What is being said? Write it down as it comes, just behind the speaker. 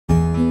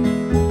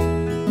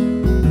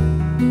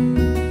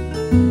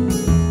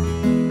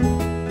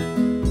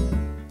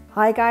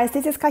Hi guys,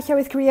 this is Katja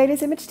with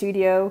Creators Image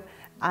Studio.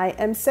 I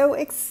am so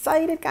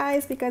excited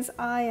guys because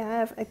I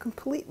have a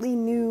completely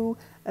new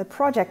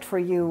project for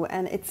you,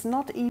 and it's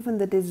not even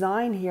the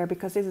design here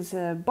because this is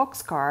a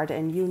box card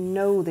and you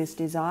know this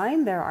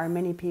design. There are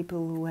many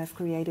people who have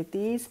created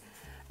these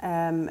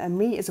and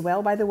me as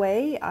well, by the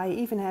way. I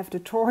even have a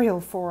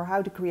tutorial for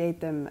how to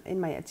create them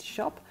in my Etsy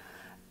shop.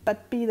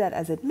 But be that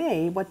as it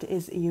may, what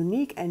is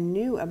unique and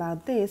new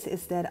about this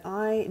is that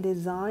I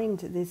designed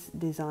this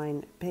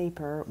design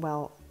paper,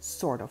 well,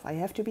 sort of. I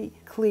have to be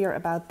clear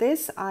about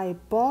this. I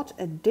bought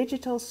a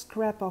digital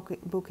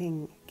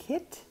scrapbooking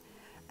kit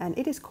and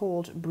it is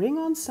called Bring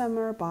On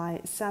Summer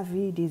by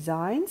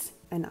SavibyDesign,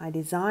 and I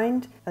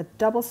designed a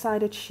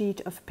double-sided sheet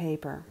of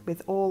paper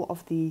with all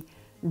of the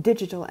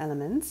digital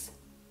elements,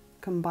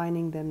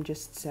 combining them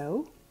just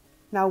so.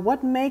 Now,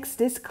 what makes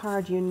this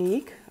card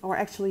unique, or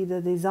actually the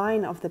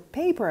design of the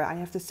paper, I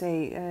have to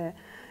say,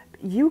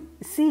 you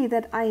see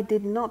that I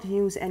did not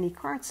use any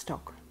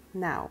cardstock.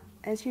 Now,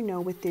 as you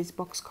know, with these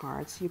box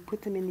cards, you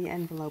put them in the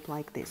envelope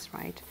like this,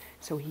 right?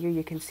 So here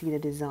you can see the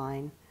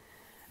design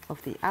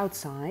of the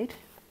outside,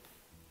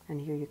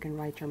 and here you can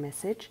write your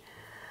message.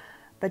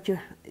 But you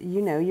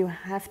know, you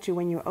have to,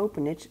 when you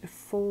open it,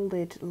 fold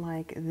it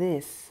like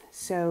this.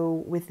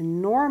 So with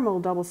normal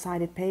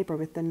double-sided paper,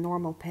 with the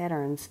normal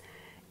patterns,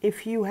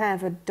 if you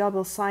have a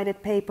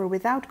double-sided paper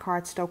without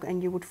cardstock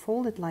and you would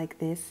fold it like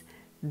this,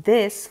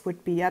 this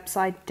would be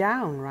upside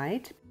down,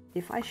 right?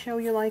 If I show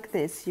you like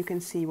this, you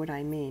can see what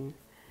I mean.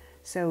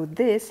 So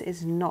this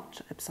is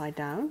not upside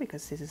down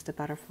because this is the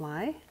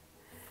butterfly.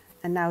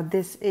 And now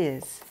this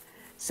is.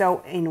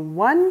 So in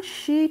one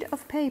sheet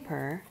of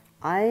paper,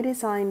 I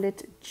designed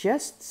it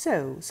just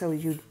so. So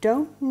you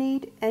don't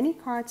need any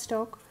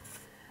cardstock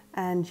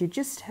and you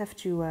just have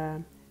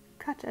to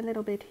cut a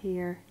little bit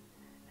here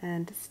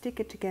and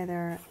stick it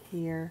together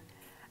here,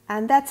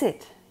 and that's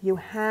it. You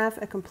have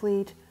a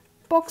complete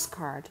box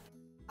card.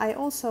 I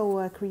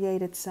also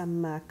created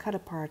some cut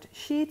apart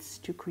sheets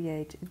to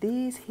create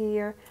these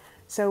here.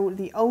 So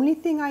the only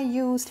thing I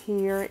used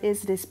here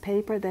is this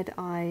paper that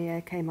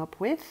I came up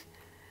with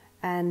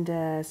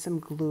and some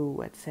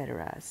glue,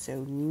 etc.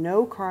 So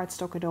no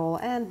cardstock at all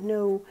and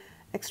no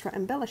extra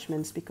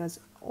embellishments because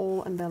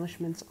all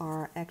embellishments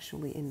are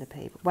actually in the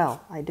paper.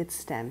 Well, I did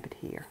stamp it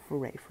here,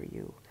 hooray for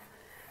you,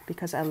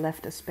 because I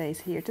left a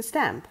space here to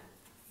stamp.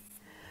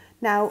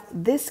 Now,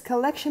 this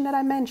collection that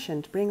I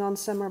mentioned, Bring On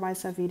Summer by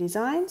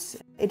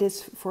SavibyDesign, it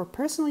is for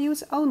personal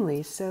use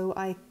only, so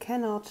I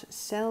cannot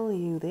sell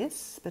you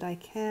this, but I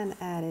can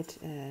add it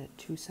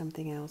to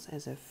something else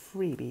as a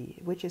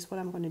freebie, which is what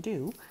I'm going to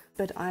do.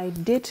 But I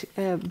did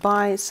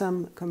buy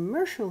some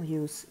commercial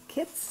use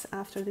kits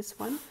after this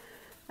one,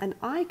 and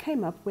I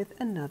came up with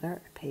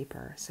another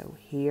paper. So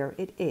here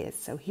it is.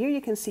 So here you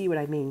can see what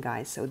I mean,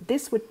 guys. So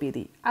this would be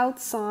the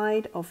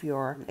outside of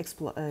your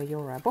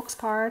box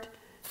card.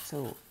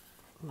 So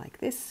like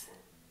this,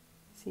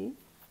 see?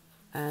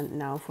 And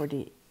now for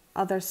the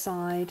other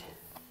side.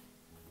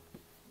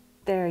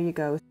 There you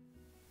go.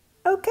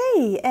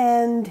 Okay,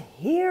 and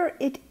here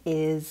it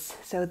is.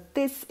 So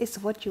this is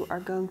what you are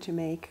going to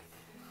make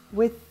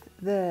with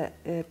the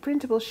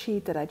printable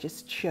sheet that I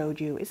just showed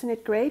you. Isn't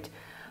it great?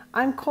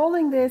 I'm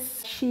calling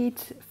this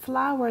sheet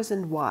Flowers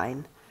and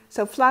Wine.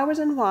 So flowers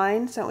and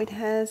wine, so it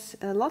has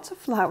lots of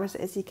flowers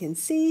as you can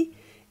see.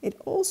 It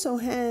also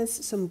has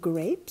some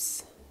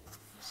grapes.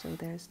 So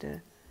there's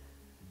the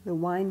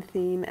wine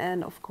theme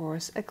and of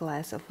course a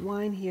glass of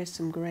wine. Here's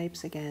some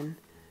grapes again.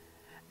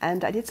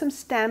 And I did some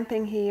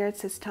stamping here. It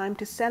says time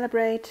to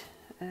celebrate.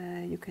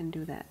 You can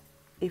do that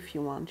if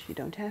you want. You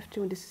don't have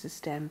to. And this is a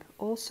stamp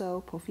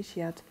also,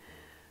 proficiat,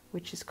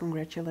 which is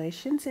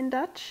congratulations in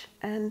Dutch.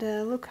 And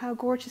look how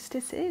gorgeous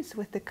this is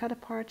with the cut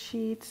apart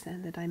sheets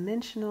and the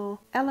dimensional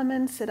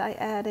elements that I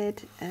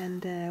added.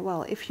 And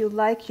well, if you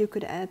like, you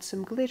could add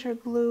some glitter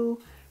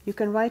glue. You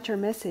can write your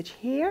message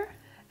here.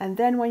 And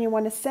then when you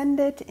want to send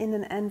it in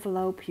an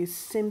envelope, you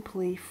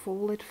simply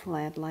fold it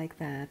flat like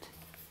that.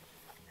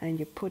 And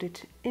you put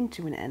it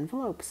into an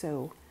envelope.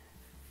 So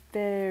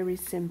very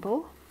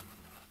simple.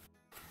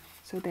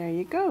 So there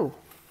you go.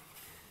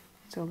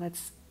 So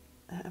let's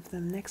have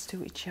them next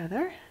to each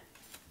other.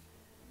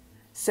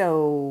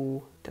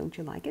 So don't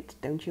you like it?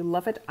 Don't you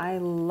love it? I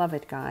love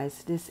it,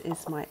 guys. This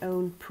is my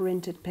own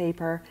printed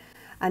paper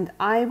and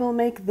I will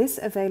make this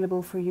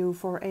available for you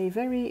for a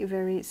very,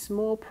 very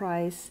small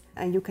price,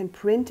 and you can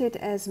print it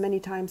as many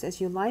times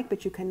as you like,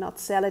 but you cannot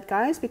sell it,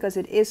 guys, because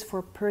it is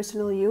for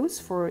personal use,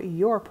 for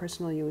your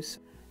personal use.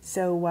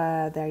 So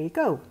there you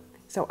go.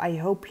 So I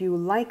hope you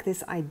like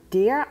this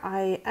idea.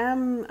 I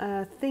am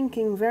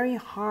thinking very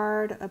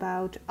hard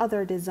about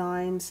other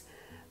designs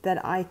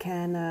that I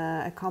can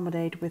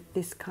accommodate with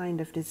this kind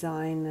of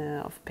design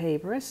of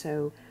paper.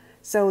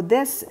 So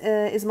this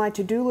is my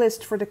to-do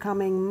list for the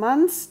coming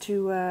months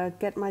to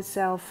get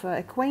myself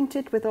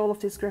acquainted with all of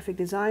this graphic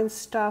design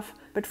stuff.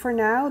 But for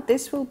now,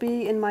 this will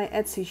be in my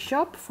Etsy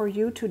shop for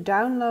you to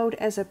download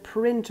as a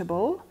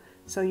printable.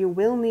 So you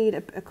will need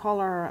a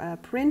color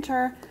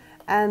printer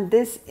And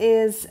this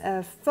is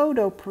a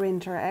photo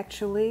printer,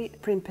 actually,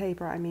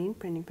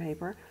 printing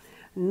paper.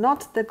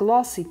 Not the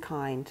glossy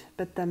kind,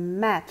 but the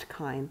matte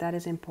kind. That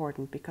is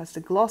important because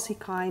the glossy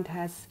kind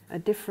has a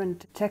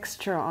different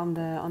texture on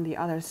the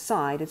other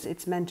side.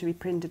 It's meant to be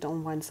printed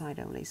on one side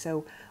only.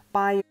 So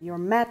buy your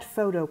matte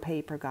photo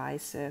paper,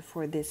 guys,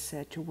 for this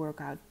to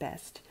work out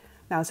best.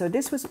 Now, so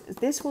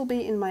this will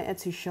be in my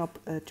Etsy shop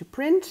to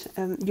print.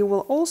 You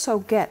will also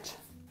get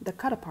the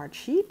cut apart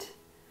sheet.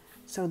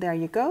 So there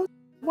you go.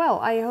 Well,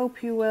 I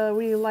hope you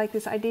really like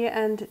this idea,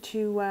 and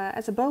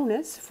as a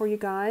bonus for you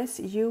guys,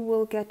 you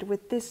will get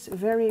with this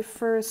very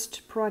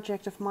first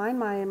project of mine,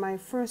 my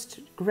first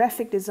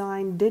graphic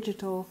design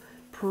digital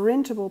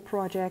printable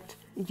project,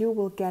 you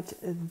will get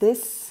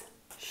this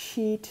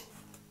sheet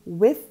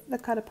with the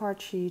cut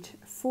apart sheet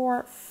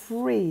for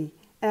free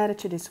added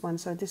to this one.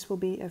 So this will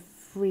be a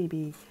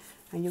freebie,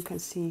 and you can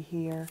see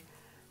here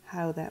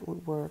how that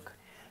would work.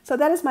 So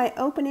that is my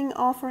opening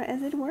offer,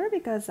 as it were,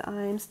 because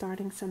I'm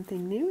starting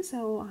something new,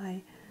 so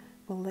I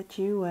will let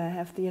you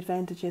have the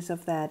advantages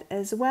of that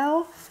as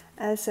well.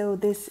 So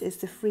this is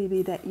the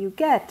freebie that you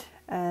get.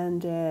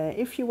 And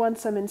if you want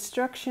some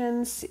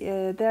instructions,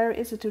 there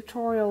is a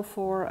tutorial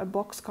for a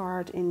box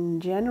card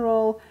in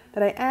general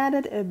that I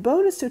added a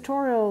bonus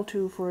tutorial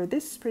to for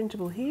this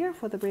printable here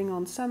for the Bring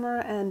On Summer,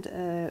 and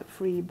a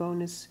free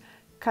bonus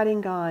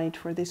cutting guide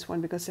for this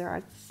one, because there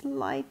are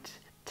slight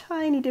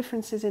tiny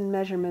differences in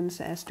measurements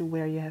as to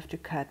where you have to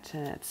cut,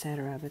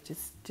 etc. But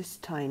it's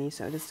just tiny.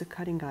 So this is the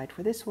cutting guide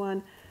for this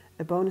one,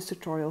 a bonus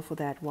tutorial for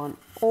that one,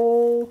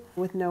 all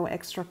with no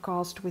extra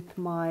cost with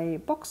my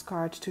box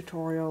card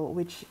tutorial,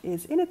 which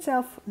is in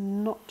itself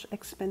not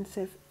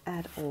expensive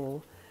at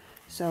all.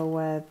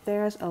 So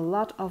there's a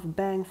lot of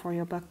bang for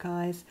your buck,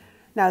 guys.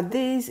 Now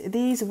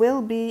these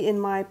will be in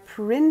my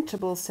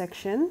printable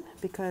section,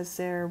 because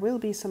there will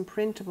be some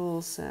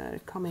printables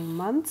coming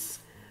months.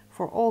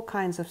 For all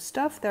kinds of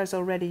stuff. There's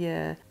already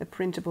a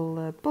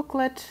printable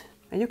booklet,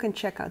 and you can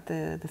check out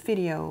the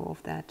video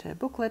of that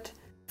booklet.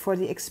 For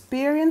the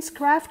experienced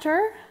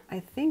crafter, I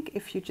think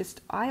if you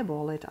just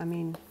eyeball it, I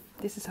mean,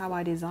 this is how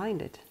I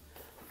designed it,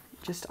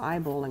 just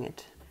eyeballing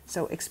it.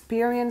 So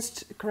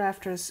experienced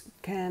crafters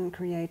can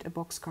create a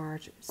box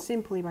card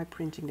simply by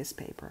printing this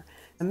paper.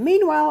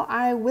 Meanwhile,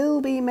 I will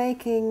be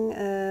making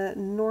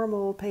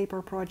normal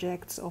paper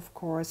projects, of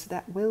course.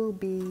 That will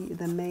be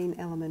the main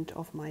element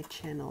of my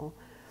channel.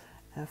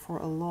 For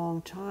a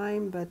long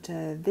time, but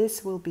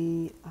this will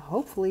be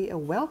hopefully a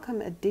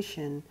welcome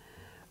addition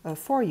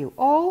for you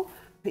all,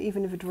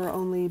 even if it were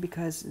only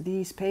because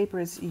these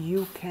papers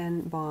you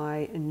can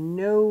buy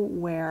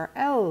nowhere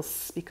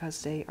else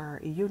because they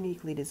are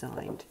uniquely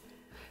designed.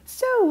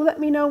 So let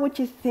me know what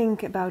you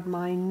think about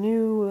my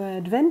new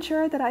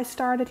adventure that I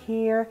started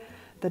here,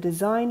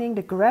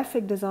 the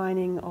graphic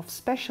designing of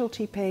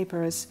specialty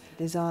papers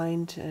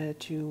designed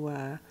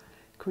to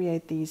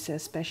create these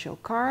special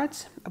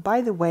cards.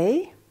 By the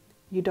way,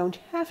 you don't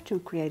have to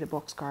create a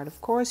box card. Of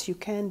course, you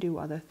can do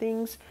other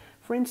things.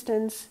 For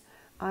instance,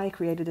 I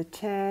created a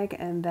tag,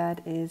 and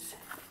that is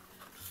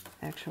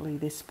actually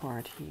this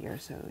part here.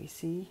 So you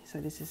see,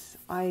 so this is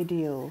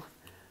ideal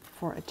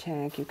for a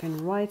tag. You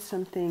can write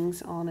some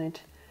things on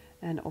it,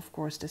 and of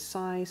course the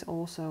size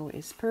also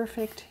is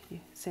perfect.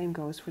 Same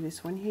goes for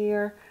this one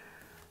here,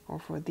 or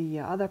for the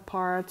other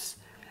parts.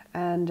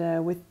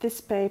 And with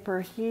this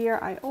paper here,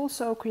 I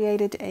also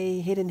created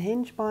a hidden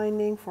hinge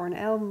binding for an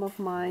album of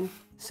mine.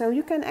 So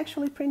you can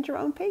actually print your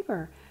own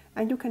paper,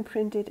 and you can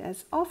print it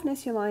as often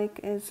as you like,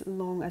 as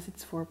long as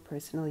it's for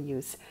personal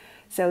use.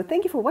 So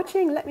thank you for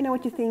watching. Let me know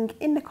what you think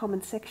in the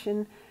comment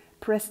section.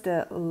 Press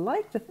the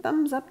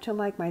thumbs up to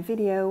like my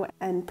video,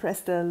 and press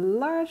the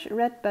large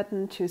red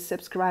button to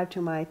subscribe to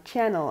my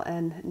channel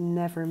and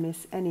never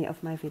miss any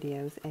of my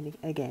videos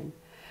again.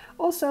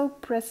 Also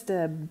press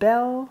the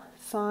bell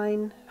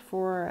sign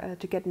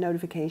to get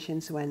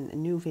notifications when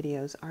new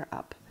videos are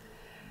up.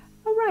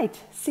 All right,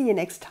 see you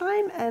next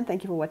time, and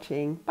thank you for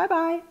watching. Bye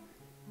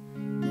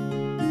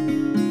bye.